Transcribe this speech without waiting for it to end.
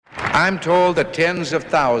I'm told that tens of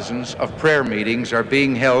thousands of prayer meetings are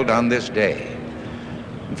being held on this day.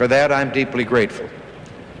 And for that, I'm deeply grateful.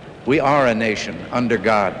 We are a nation under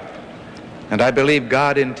God, and I believe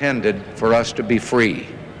God intended for us to be free.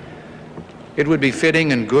 It would be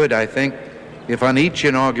fitting and good, I think, if on each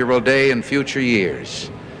inaugural day in future years,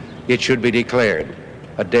 it should be declared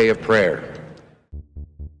a day of prayer.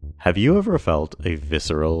 Have you ever felt a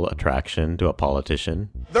visceral attraction to a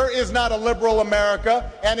politician? There is not a liberal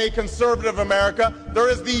America and a conservative America.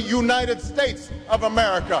 There is the United States of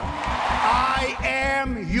America. I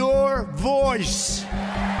am your voice.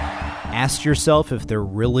 Ask yourself if they're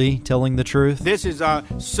really telling the truth. This is a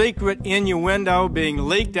secret innuendo being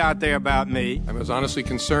leaked out there about me. I was honestly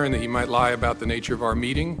concerned that he might lie about the nature of our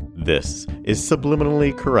meeting. This is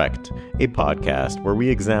Subliminally Correct, a podcast where we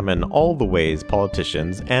examine all the ways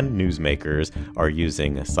politicians and newsmakers are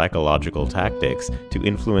using psychological tactics to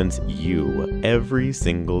influence you every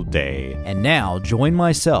single day. And now, join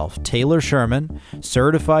myself, Taylor Sherman,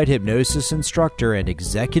 certified hypnosis instructor and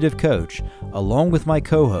executive coach, along with my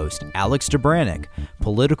co-host, Alex Dobranek,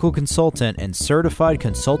 political consultant and certified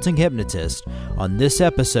consulting hypnotist, on this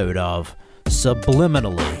episode of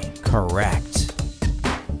Subliminally Correct.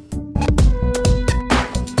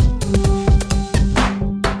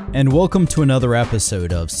 And welcome to another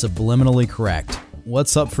episode of Subliminally Correct.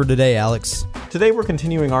 What's up for today, Alex? Today we're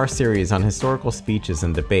continuing our series on historical speeches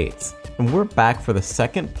and debates, and we're back for the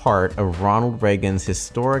second part of Ronald Reagan's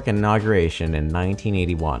historic inauguration in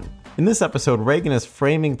 1981. In this episode, Reagan is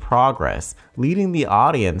framing progress, leading the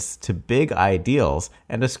audience to big ideals,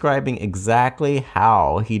 and describing exactly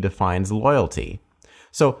how he defines loyalty.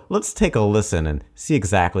 So let's take a listen and see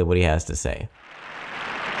exactly what he has to say.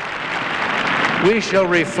 We shall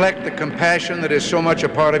reflect the compassion that is so much a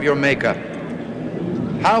part of your makeup.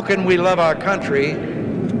 How can we love our country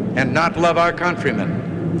and not love our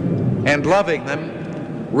countrymen? And loving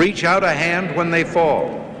them, reach out a hand when they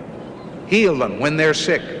fall, heal them when they're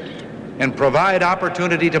sick, and provide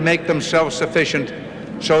opportunity to make them self-sufficient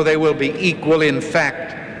so they will be equal in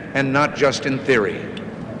fact and not just in theory.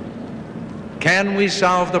 Can we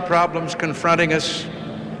solve the problems confronting us?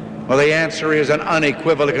 Well, the answer is an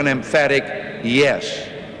unequivocal and emphatic yes.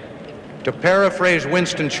 To paraphrase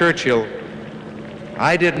Winston Churchill,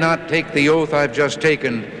 I did not take the oath I've just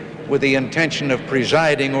taken with the intention of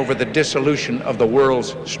presiding over the dissolution of the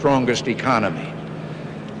world's strongest economy.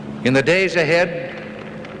 In the days ahead,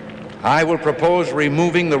 I will propose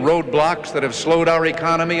removing the roadblocks that have slowed our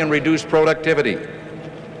economy and reduced productivity.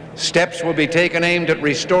 Steps will be taken aimed at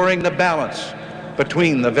restoring the balance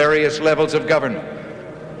between the various levels of government.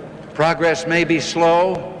 Progress may be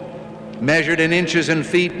slow, measured in inches and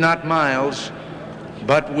feet, not miles,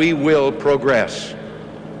 but we will progress.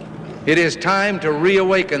 It is time to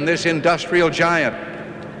reawaken this industrial giant,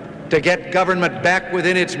 to get government back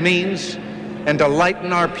within its means, and to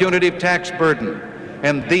lighten our punitive tax burden.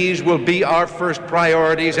 And these will be our first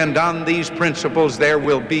priorities, and on these principles there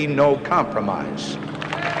will be no compromise.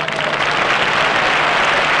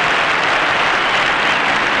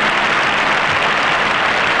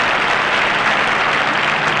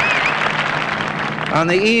 On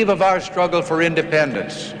the eve of our struggle for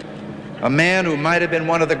independence, a man who might have been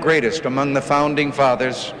one of the greatest among the founding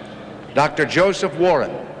fathers, Dr. Joseph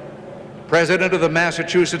Warren, president of the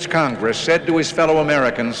Massachusetts Congress, said to his fellow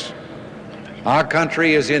Americans, "Our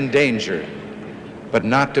country is in danger, but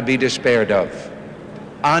not to be despaired of.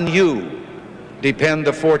 On you depend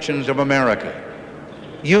the fortunes of America.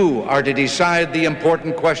 You are to decide the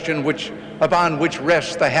important question upon which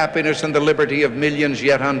rests the happiness and the liberty of millions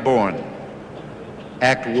yet unborn.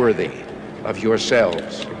 Act worthy of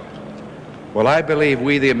yourselves." Well, I believe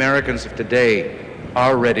we, the Americans of today,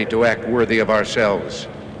 are ready to act worthy of ourselves,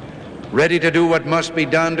 ready to do what must be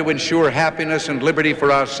done to ensure happiness and liberty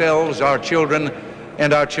for ourselves, our children,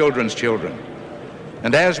 and our children's children.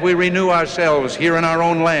 And as we renew ourselves here in our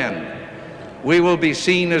own land, we will be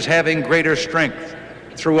seen as having greater strength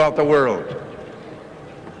throughout the world.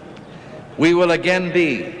 We will again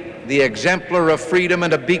be the exemplar of freedom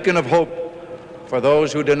and a beacon of hope for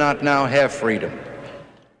those who do not now have freedom.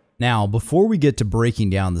 Now, before we get to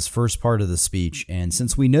breaking down this first part of the speech, and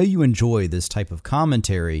since we know you enjoy this type of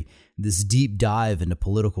commentary, this deep dive into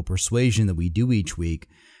political persuasion that we do each week,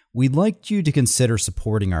 we'd like you to consider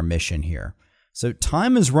supporting our mission here. So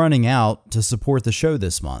time is running out to support the show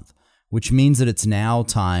this month, which means that it's now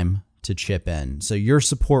time to chip in. So your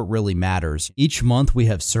support really matters. Each month we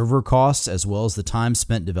have server costs as well as the time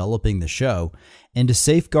spent developing the show. And to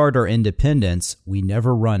safeguard our independence, we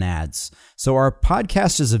never run ads. So our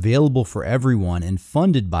podcast is available for everyone and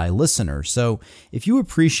funded by listeners. So if you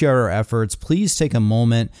appreciate our efforts, please take a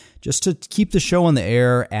moment just to keep the show on the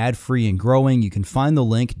air, ad-free and growing. You can find the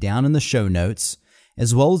link down in the show notes,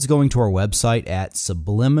 as well as going to our website at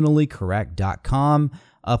subliminallycorrect.com.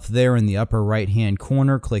 Up there in the upper right-hand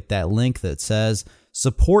corner, click that link that says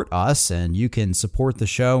support us, and you can support the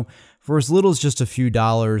show for as little as just a few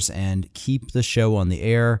dollars and keep the show on the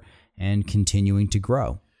air and continuing to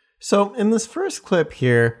grow. So in this first clip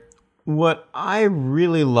here, what I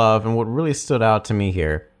really love and what really stood out to me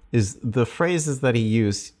here is the phrases that he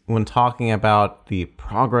used when talking about the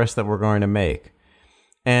progress that we're going to make.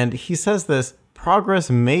 And he says this: progress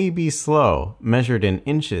may be slow, measured in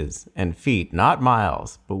inches and feet, not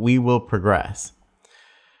miles, but we will progress.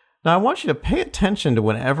 Now, I want you to pay attention to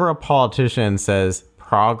whenever a politician says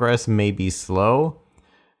progress may be slow.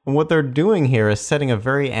 And what they're doing here is setting a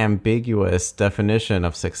very ambiguous definition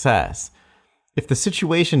of success. If the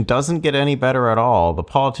situation doesn't get any better at all, the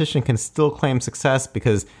politician can still claim success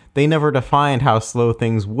because they never defined how slow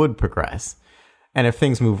things would progress. And if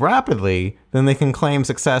things move rapidly, then they can claim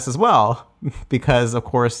success as well, because, of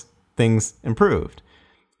course, things improved.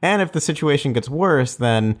 And if the situation gets worse,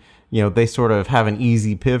 then, they sort of have an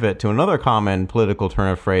easy pivot to another common political turn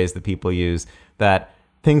of phrase that people use, that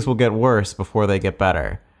things will get worse before they get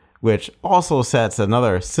better, which also sets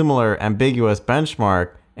another similar ambiguous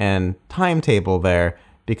benchmark and timetable there,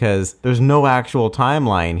 because there's no actual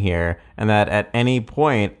timeline here, and that at any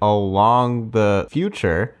point along the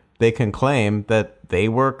future, they can claim that they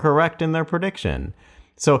were correct in their prediction.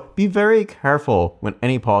 So be very careful when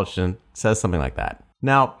any politician says something like that.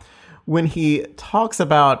 Now, when he talks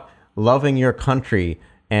about loving your country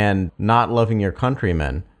and not loving your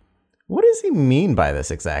countrymen, what does he mean by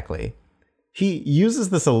this exactly? He uses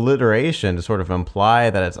this alliteration to sort of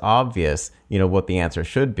imply that it's obvious, what the answer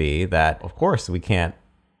should be, that, of course, we can't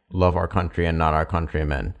love our country and not our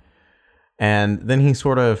countrymen. And then he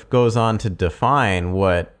sort of goes on to define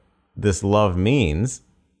what this love means,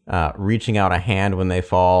 reaching out a hand when they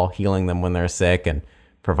fall, healing them when they're sick, and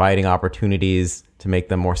providing opportunities to make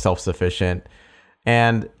them more self-sufficient.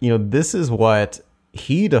 And, this is what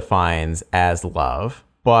he defines as love,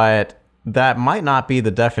 but that might not be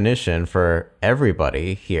the definition for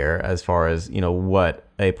everybody here as far as, what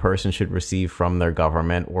a person should receive from their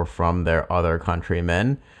government or from their other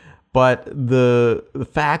countrymen. But the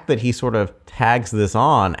fact that he sort of tags this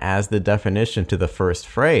on as the definition to the first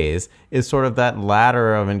phrase is sort of that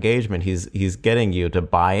ladder of engagement he's getting you to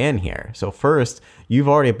buy in here. So first, you've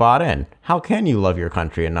already bought in. How can you love your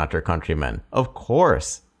country and not your countrymen? Of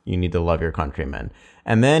course, you need to love your countrymen.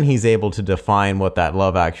 And then he's able to define what that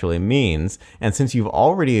love actually means. And since you've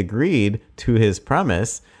already agreed to his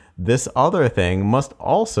premise, this other thing must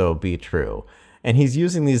also be true. And he's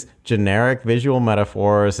using these generic visual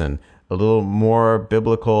metaphors and a little more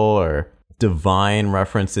biblical or divine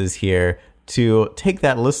references here to take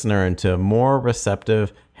that listener into more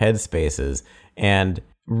receptive headspaces. And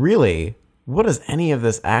really, what does any of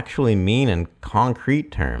this actually mean in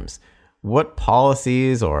concrete terms? What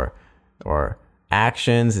policies or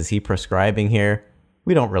actions is he prescribing here?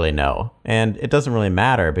 We don't really know. And it doesn't really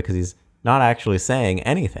matter because he's not actually saying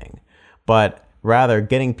anything, but rather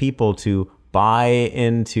getting people to buy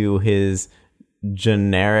into his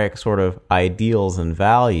generic sort of ideals and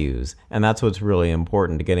values. And that's what's really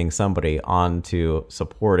important to getting somebody onto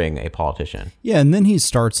supporting a politician. Yeah, and then he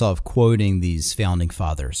starts off quoting these founding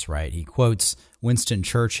fathers, right? He quotes Winston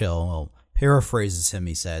Churchill, well, paraphrases him,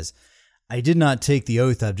 he says, "I did not take the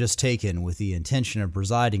oath I've just taken with the intention of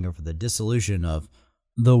presiding over the dissolution of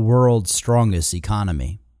the world's strongest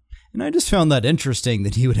economy." And I just found that interesting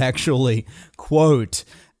that he would actually quote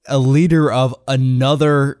a leader of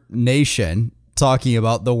another nation talking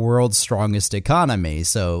about the world's strongest economy.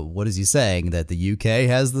 So what is he saying? That the UK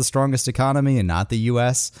has the strongest economy and not the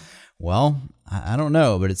US? Well, I don't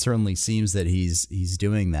know, but it certainly seems that he's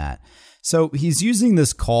doing that. So he's using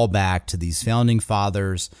this callback to these founding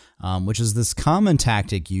fathers, which is this common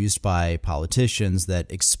tactic used by politicians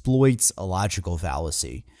that exploits a logical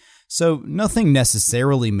fallacy. So nothing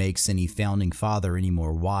necessarily makes any founding father any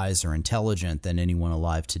more wise or intelligent than anyone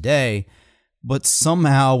alive today, but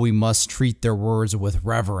somehow we must treat their words with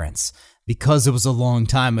reverence because it was a long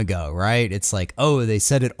time ago, right? It's like, oh, they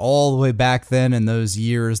said it all the way back then in those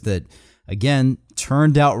years that, again,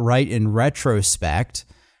 turned out right in retrospect,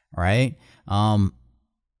 right?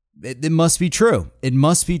 It must be true. It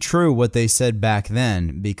must be true what they said back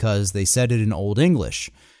then because they said it in Old English.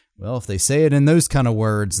 Well, if they say it in those kind of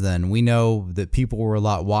words, then we know that people were a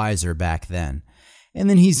lot wiser back then. And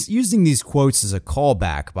then he's using these quotes as a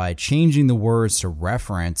callback by changing the words to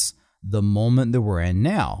reference the moment that we're in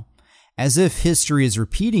now, as if history is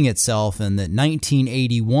repeating itself and that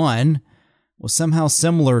 1981 was somehow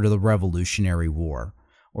similar to the Revolutionary War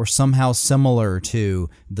or somehow similar to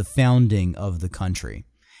the founding of the country.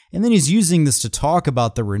 And then he's using this to talk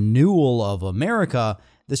about the renewal of America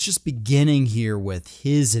that's just beginning here with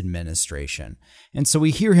his administration. And so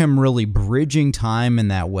we hear him really bridging time in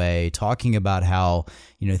that way, talking about how,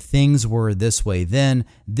 things were this way then,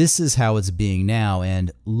 this is how it's being now,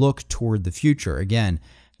 and look toward the future. Again,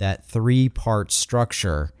 that three-part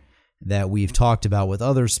structure that we've talked about with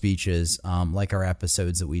other speeches, like our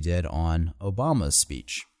episodes that we did on Obama's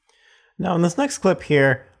speech. Now, in this next clip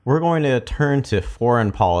here, we're going to turn to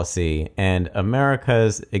foreign policy and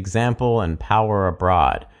America's example and power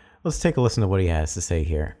abroad. Let's take a listen to what he has to say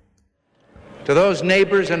here. To those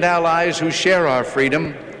neighbors and allies who share our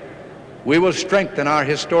freedom, we will strengthen our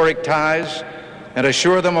historic ties and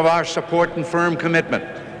assure them of our support and firm commitment.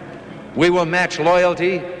 We will match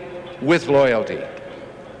loyalty with loyalty.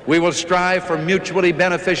 We will strive for mutually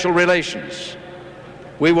beneficial relations.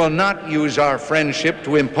 We will not use our friendship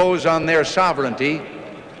to impose on their sovereignty,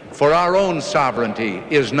 for our own sovereignty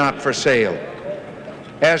is not for sale.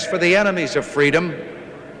 As for the enemies of freedom,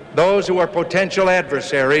 those who are potential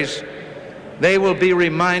adversaries, they will be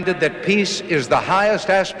reminded that peace is the highest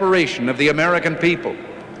aspiration of the American people.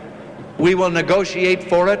 We will negotiate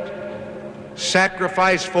for it,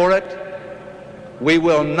 sacrifice for it. We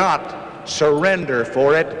will not surrender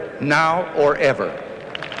for it now or ever.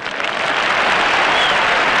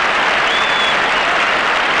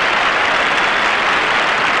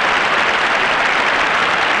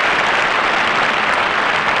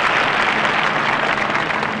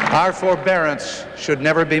 Our forbearance should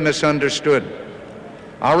never be misunderstood.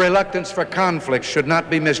 Our reluctance for conflict should not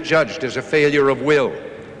be misjudged as a failure of will.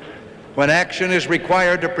 When action is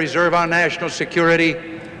required to preserve our national security,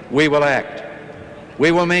 we will act.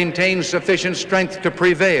 We will maintain sufficient strength to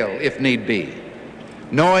prevail if need be,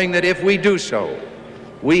 knowing that if we do so,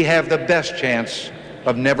 we have the best chance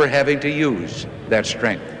of never having to use that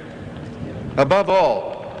strength. Above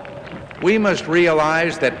all, we must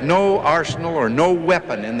realize that no arsenal or no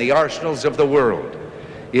weapon in the arsenals of the world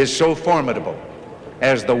is so formidable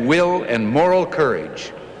as the will and moral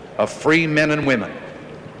courage of free men and women.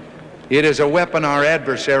 It is a weapon our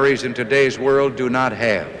adversaries in today's world do not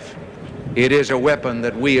have. It is a weapon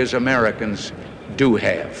that we as Americans do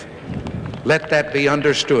have. Let that be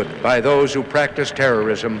understood by those who practice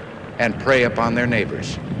terrorism and prey upon their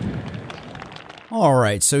neighbors. All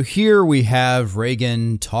right, so here we have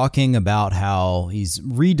Reagan talking about how he's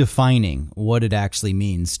redefining what it actually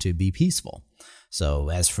means to be peaceful. So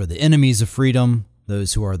as for the enemies of freedom,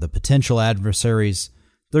 those who are the potential adversaries,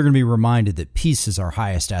 they're going to be reminded that peace is our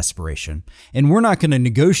highest aspiration. And we're not going to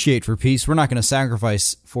negotiate for peace. We're not going to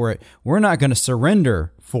sacrifice for it. We're not going to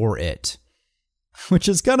surrender for it, which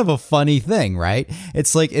is kind of a funny thing, right?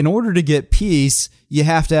 It's like in order to get peace, you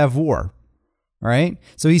have to have war. Right?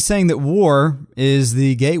 So he's saying that war is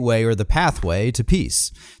the gateway or the pathway to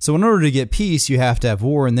peace. So in order to get peace, you have to have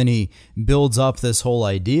war. And then he builds up this whole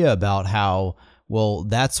idea about how, well,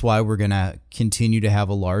 that's why we're going to continue to have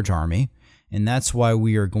a large army. And that's why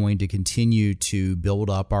we are going to continue to build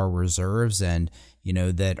up our reserves and,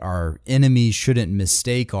 that our enemies shouldn't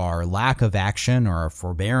mistake our lack of action or our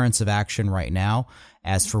forbearance of action right now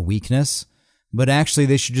as for weakness. But actually,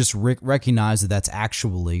 they should just recognize that that's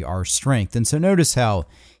actually our strength. And so notice how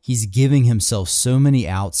he's giving himself so many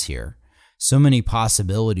outs here, so many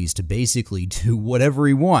possibilities to basically do whatever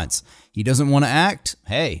he wants. He doesn't want to act.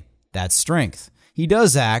 Hey, that's strength. He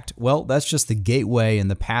does act. Well, that's just the gateway and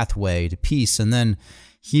the pathway to peace. And then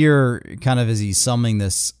here, kind of as he's summing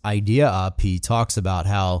this idea up, he talks about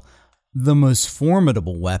how the most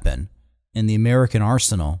formidable weapon in the American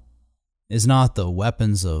arsenal is not the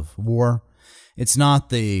weapons of war. It's not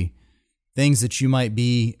the things that you might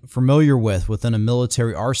be familiar with within a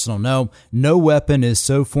military arsenal. No weapon is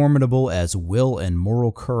so formidable as will and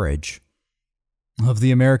moral courage of the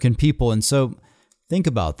American people. And so think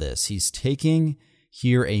about this. He's taking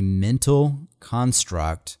here a mental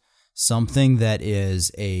construct, something that is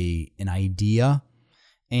an idea,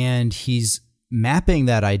 and he's mapping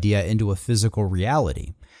that idea into a physical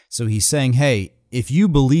reality. So he's saying, hey, if you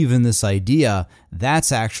believe in this idea,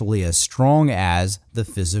 that's actually as strong as the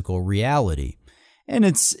physical reality. And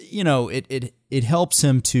it's, it helps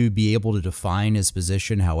him to be able to define his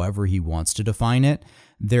position however he wants to define it.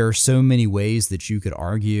 There are so many ways that you could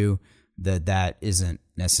argue that isn't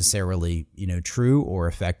necessarily, true or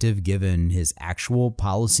effective given his actual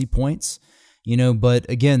policy points. But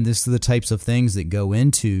again, this are the types of things that go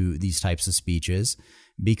into these types of speeches,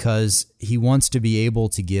 because he wants to be able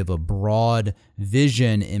to give a broad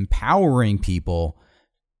vision, empowering people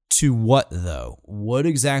to what, though? What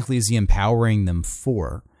exactly is he empowering them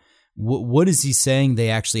for? What is he saying they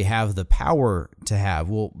actually have the power to have?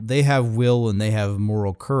 Well, they have will and they have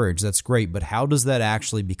moral courage. That's great. But how does that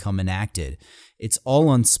actually become enacted? It's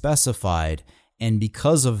all unspecified. And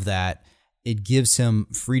because of that, it gives him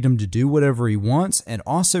freedom to do whatever he wants, and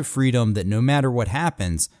also freedom that no matter what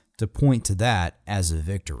happens, to point to that as a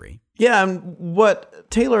victory. Yeah, and what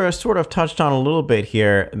Taylor has sort of touched on a little bit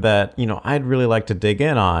here that, I'd really like to dig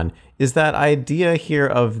in on is that idea here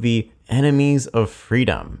of the enemies of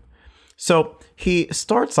freedom. So he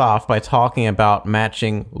starts off by talking about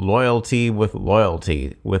matching loyalty with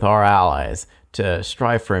our allies to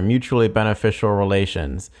strive for mutually beneficial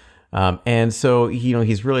relations. And so,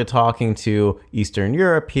 he's really talking to Eastern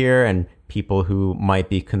Europe here and people who might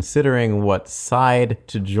be considering what side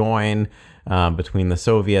to join between the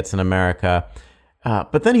Soviets and America.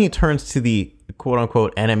 But then he turns to the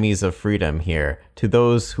quote-unquote enemies of freedom here, to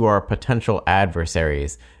those who are potential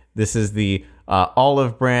adversaries. This is the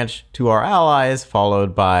olive branch to our allies,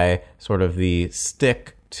 followed by sort of the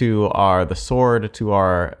stick to the sword to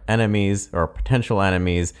our enemies or potential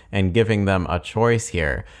enemies, and giving them a choice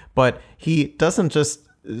here. But he doesn't just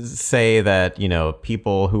say that,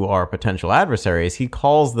 people who are potential adversaries, he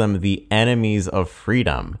calls them the enemies of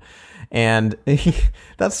freedom. And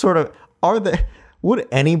that's sort of, would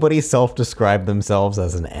anybody self-describe themselves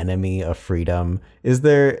as an enemy of freedom? Is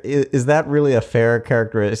that really a fair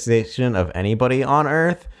characterization of anybody on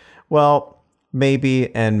Earth? Well,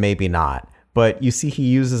 maybe and maybe not. But you see, he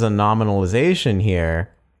uses a nominalization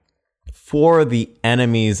here for the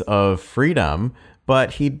enemies of freedom,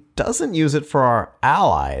 but he doesn't use it for our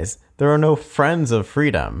allies. There are no friends of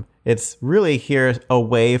freedom. It's really here a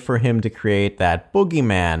way for him to create that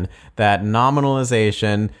boogeyman, that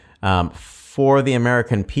nominalization for the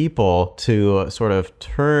American people to sort of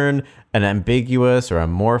turn an ambiguous or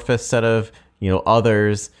amorphous set of,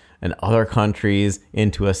 others and other countries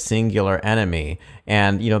into a singular enemy.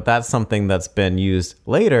 And, that's something that's been used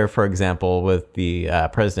later, for example, with the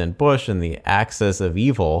President Bush and the axis of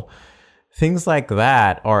evil. Things like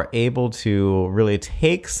that are able to really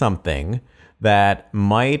take something that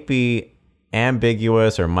might be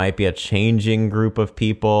ambiguous or might be a changing group of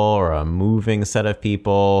people or a moving set of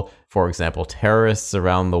people. For example, terrorists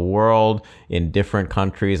around the world in different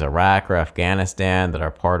countries, Iraq or Afghanistan, that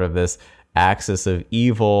are part of this axis of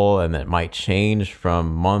evil and that might change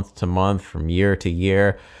from month to month, from year to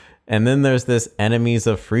year. And then there's this enemies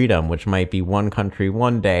of freedom, which might be one country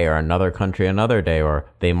one day or another country another day, or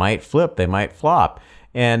they might flip, they might flop.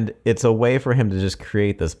 And it's a way for him to just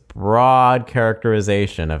create this broad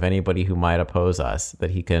characterization of anybody who might oppose us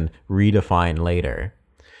that he can redefine later.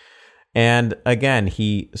 And again,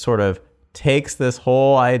 he sort of takes this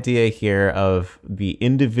whole idea here of the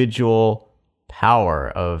individual power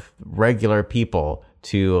of regular people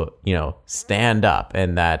to, stand up,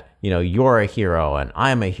 and that, you're a hero and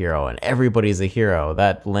I'm a hero and everybody's a hero.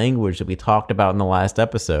 That language that we talked about in the last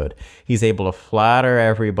episode, he's able to flatter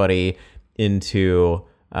everybody into,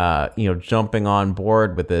 jumping on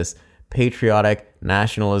board with this patriotic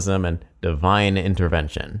nationalism and divine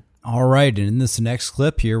intervention. All right. And in this next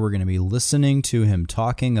clip here, we're going to be listening to him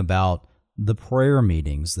talking about the prayer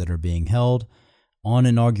meetings that are being held on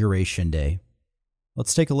Inauguration Day.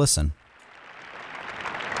 Let's take a listen.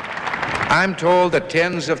 I'm told that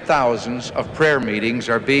tens of thousands of prayer meetings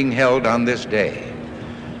are being held on this day.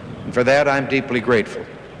 And for that, I'm deeply grateful.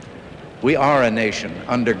 We are a nation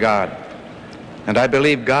under God, and I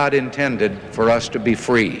believe God intended for us to be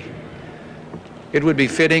free. It would be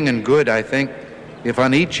fitting and good, I think, if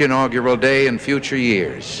on each inaugural day in future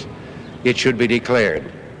years, it should be declared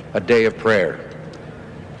a day of prayer.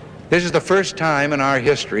 This is the first time in our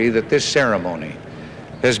history that this ceremony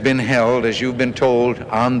has been held, as you've been told,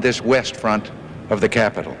 on this west front of the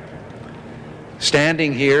Capitol.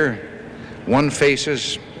 Standing here, one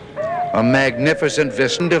faces a magnificent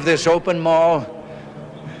vista of this open mall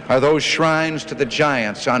are those shrines to the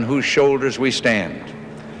giants on whose shoulders we stand.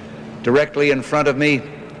 Directly in front of me,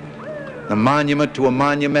 the monument to a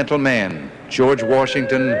monumental man, George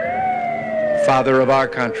Washington, father of our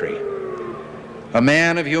country. A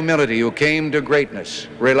man of humility who came to greatness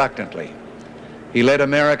reluctantly. He led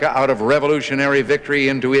America out of revolutionary victory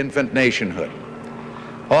into infant nationhood.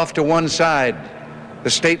 Off to one side, the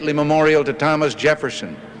stately memorial to Thomas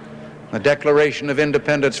Jefferson. The Declaration of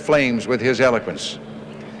Independence flames with his eloquence.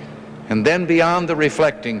 and then beyond the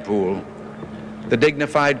reflecting pool, the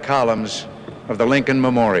dignified columns of the Lincoln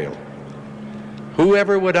Memorial.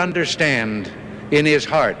 Whoever would understand in his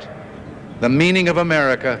heart the meaning of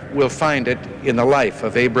America will find it in the life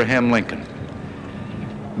of Abraham Lincoln.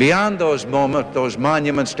 Beyond those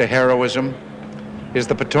monuments to heroism is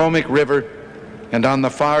the Potomac River, and on the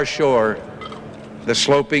far shore, the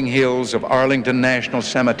sloping hills of Arlington National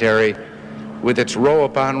Cemetery with its row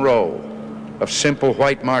upon row of simple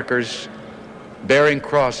white markers bearing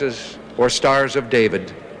crosses or stars of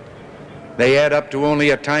David. They add up to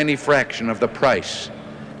only a tiny fraction of the price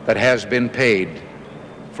that has been paid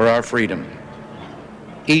for our freedom.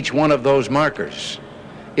 Each one of those markers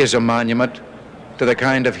is a monument to the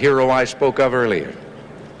kind of hero I spoke of earlier.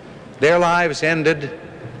 Their lives ended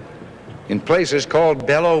in places called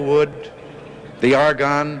Belleau Wood, the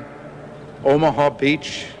Argonne, Omaha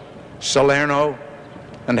Beach, Salerno,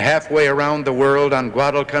 and halfway around the world on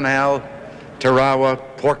Guadalcanal, Tarawa,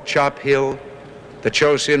 Pork Chop Hill, the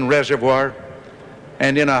Chosin Reservoir,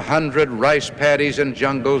 and in 100 rice paddies and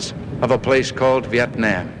jungles of a place called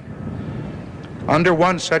Vietnam. Under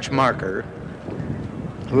one such marker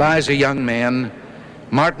lies a young man,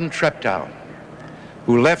 Martin Treptow,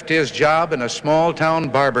 who left his job in a small-town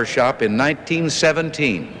barber shop in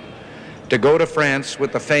 1917 to go to France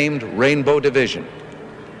with the famed Rainbow Division.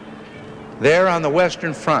 There on the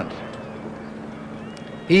Western Front,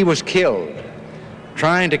 he was killed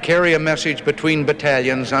trying to carry a message between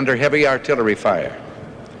battalions under heavy artillery fire.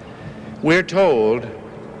 We're told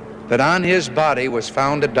that on his body was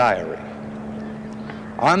found a diary.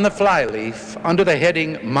 On the flyleaf, under the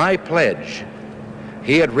heading, "My Pledge,"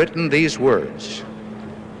 he had written these words: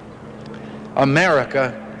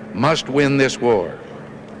 "America must win this war.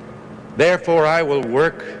 Therefore I will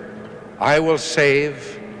work, I will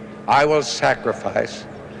save, I will sacrifice,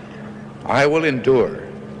 I will endure.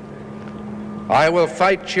 I will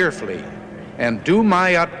fight cheerfully and do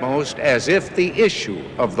my utmost as if the issue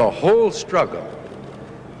of the whole struggle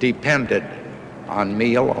depended on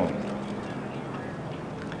me alone."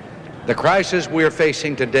 The crisis we're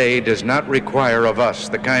facing today does not require of us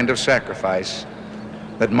the kind of sacrifice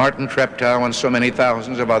that Martin Treptow and so many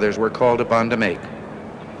thousands of others were called upon to make.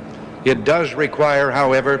 It does require,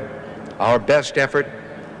 however, our best effort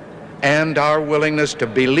and our willingness to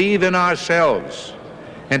believe in ourselves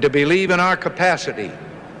and to believe in our capacity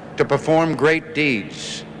to perform great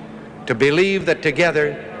deeds, to believe that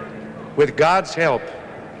together, with God's help,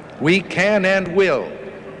 we can and will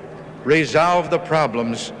resolve the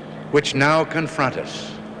problems which now confront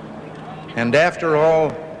us. And after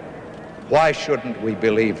all, why shouldn't we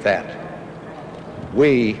believe that?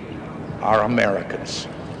 We are Americans.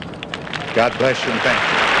 God bless you and thank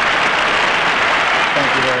you.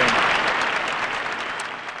 Thank you very much.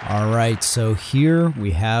 All right, so here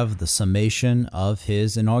we have the summation of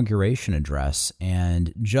his inauguration address.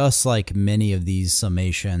 And just like many of these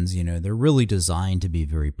summations, they're really designed to be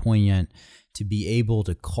very poignant, to be able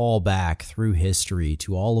to call back through history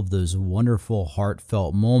to all of those wonderful,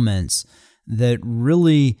 heartfelt moments that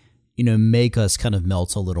really, make us kind of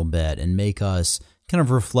melt a little bit and make us kind of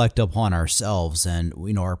reflect upon ourselves and,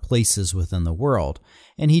 our places within the world.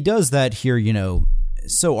 And he does that here,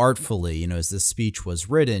 so artfully, as this speech was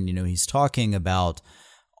written. He's talking about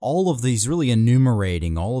all of these, really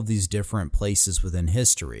enumerating all of these different places within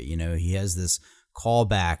history. He has this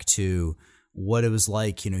callback to what it was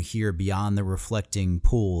like, here beyond the reflecting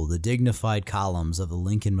pool, the dignified columns of the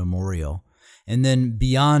Lincoln Memorial. And then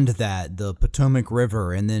beyond that, the Potomac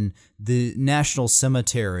River, and then the National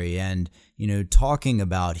Cemetery, and, talking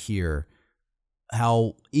about here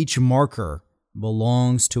how each marker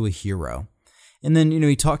belongs to a hero. And then,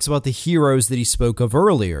 he talks about the heroes that he spoke of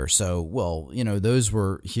earlier. So, those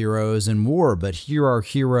were heroes in war, but here are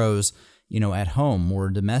heroes, at home, more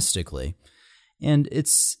domestically. And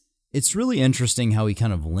it's really interesting how he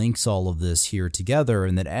kind of links all of this here together,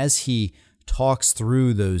 and that as he talks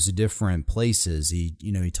through those different places, he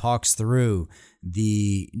talks through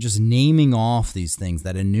just naming off these things,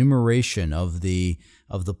 that enumeration of the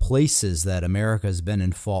places that America has been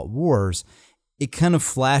and fought wars. It kind of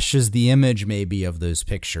flashes the image maybe of those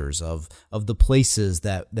pictures of the places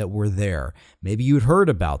that were there. Maybe you'd heard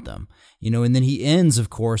about them, and then he ends, of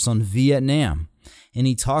course, on Vietnam. And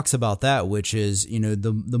he talks about that, which is,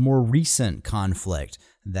 the more recent conflict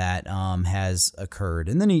that has occurred.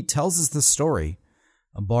 And then he tells us the story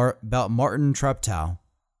about Martin Treptow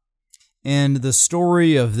and the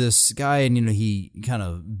story of this guy. And, he kind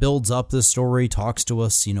of builds up the story, talks to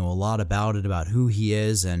us, a lot about it, about who he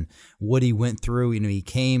is and what he went through. He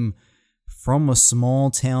came from a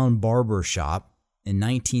small town barber shop in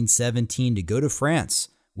 1917 to go to France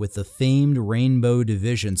with the famed Rainbow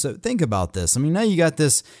Division. So think about this. I mean, now you got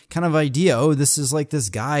this kind of idea, oh, this is like this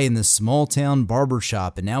guy in this small town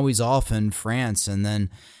barbershop, and now he's off in France. And then,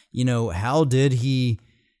 how did he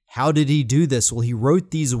do this? Well, he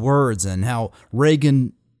wrote these words, and how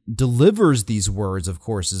Reagan delivers these words, of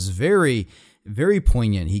course, is very, very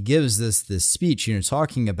poignant. He gives this speech,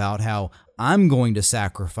 talking about how I'm going to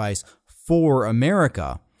sacrifice for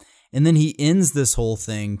America. And then he ends this whole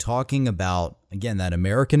thing talking about, again, that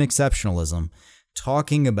American exceptionalism,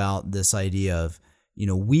 talking about this idea of,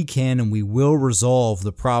 we can and we will resolve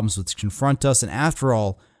the problems which confront us. And after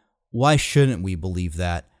all, why shouldn't we believe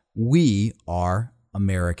that? We are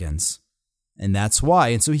Americans. And that's why.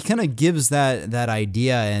 And so he kind of gives that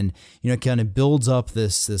idea and, kind of builds up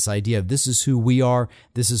this idea of this is who we are.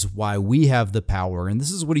 This is why we have the power. And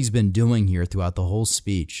this is what he's been doing here throughout the whole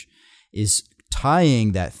speech, is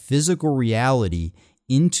tying that physical reality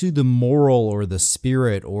into the moral or the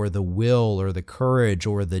spirit or the will or the courage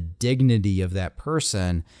or the dignity of that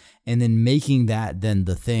person, and then making that then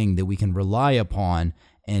the thing that we can rely upon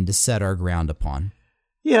and to set our ground upon.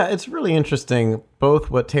 Yeah, it's really interesting, both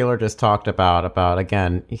what Taylor just talked about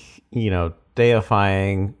again,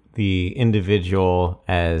 deifying the individual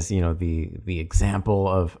as, the example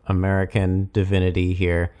of American divinity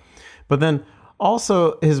here. But then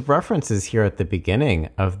also his references here at the beginning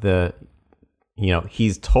of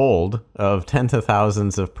he's told of tens of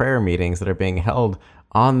thousands of prayer meetings that are being held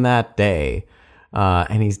on that day.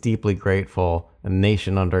 And he's deeply grateful, a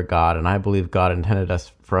nation under God. And I believe God intended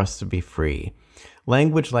for us to be free.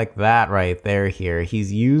 Language like that right there here,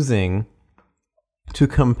 he's using to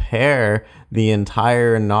compare the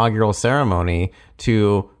entire inaugural ceremony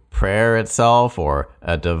to prayer itself, or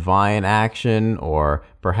a divine action, or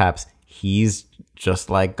perhaps he's just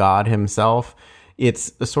like God himself.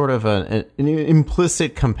 It's a sort of an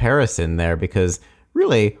implicit comparison there, because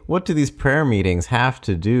really, what do these prayer meetings have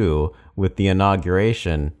to do with the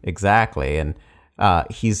inauguration exactly? And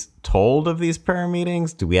he's told of these prayer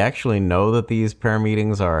meetings. Do we actually know that these prayer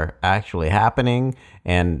meetings are actually happening,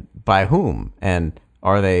 and by whom? And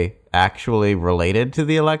are they actually related to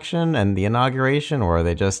the election and the inauguration, or are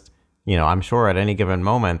they just, I'm sure at any given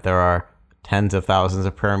moment there are tens of thousands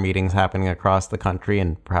of prayer meetings happening across the country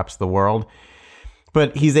and perhaps the world.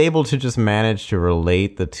 But he's able to just manage to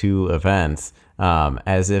relate the two events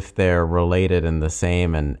as if they're related and the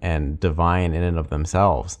same and divine in and of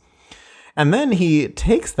themselves. And then he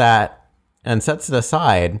takes that and sets it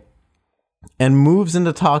aside and moves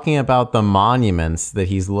into talking about the monuments that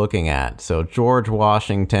he's looking at. So George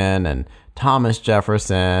Washington and Thomas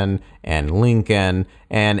Jefferson and Lincoln,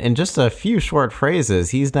 and in just a few short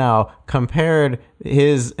phrases, he's now compared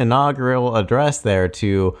his inaugural address there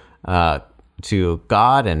to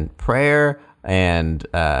God and prayer, and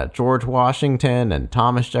George Washington and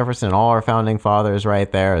Thomas Jefferson, all our founding fathers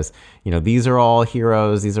right there. As these are all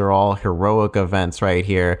heroes, these are all heroic events right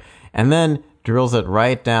here, and then drills it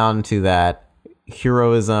right down to that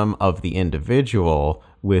heroism of the individual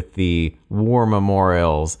with the war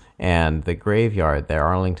memorials and the graveyard there,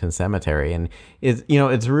 Arlington Cemetery. And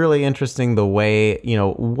it's really interesting the way,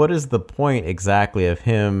 what is the point exactly of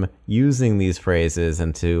him using these phrases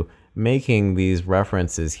and to making these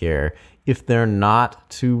references here if they're not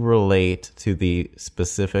to relate to the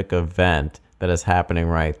specific event that is happening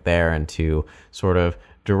right there, and to sort of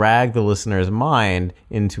drag the listener's mind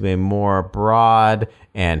into a more broad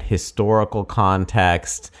and historical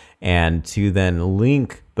context, and to then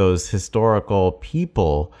link those historical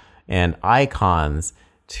people and icons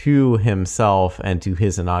to himself and to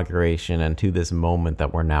his inauguration and to this moment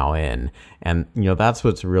that we're now in. And, that's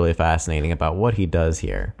what's really fascinating about what he does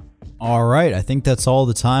here. All right, I think that's all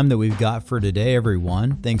the time that we've got for today,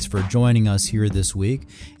 everyone. Thanks for joining us here this week.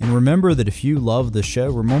 And remember that if you love the show,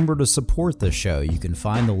 remember to support the show. You can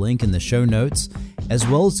find the link in the show notes, as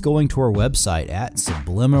well as going to our website at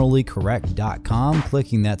subliminallycorrect.com,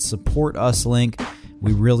 clicking that Support Us link.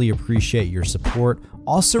 We really appreciate your support.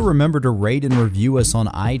 Also, remember to rate and review us on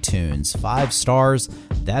iTunes. 5 stars,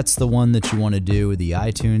 that's the one that you want to do, the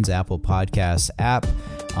iTunes Apple Podcasts app.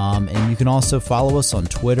 And you can also follow us on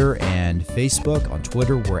Twitter and Facebook. On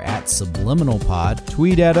Twitter, we're at SubliminalPod.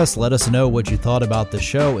 Tweet at us, let us know what you thought about the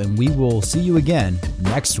show, and we will see you again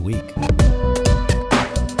next week.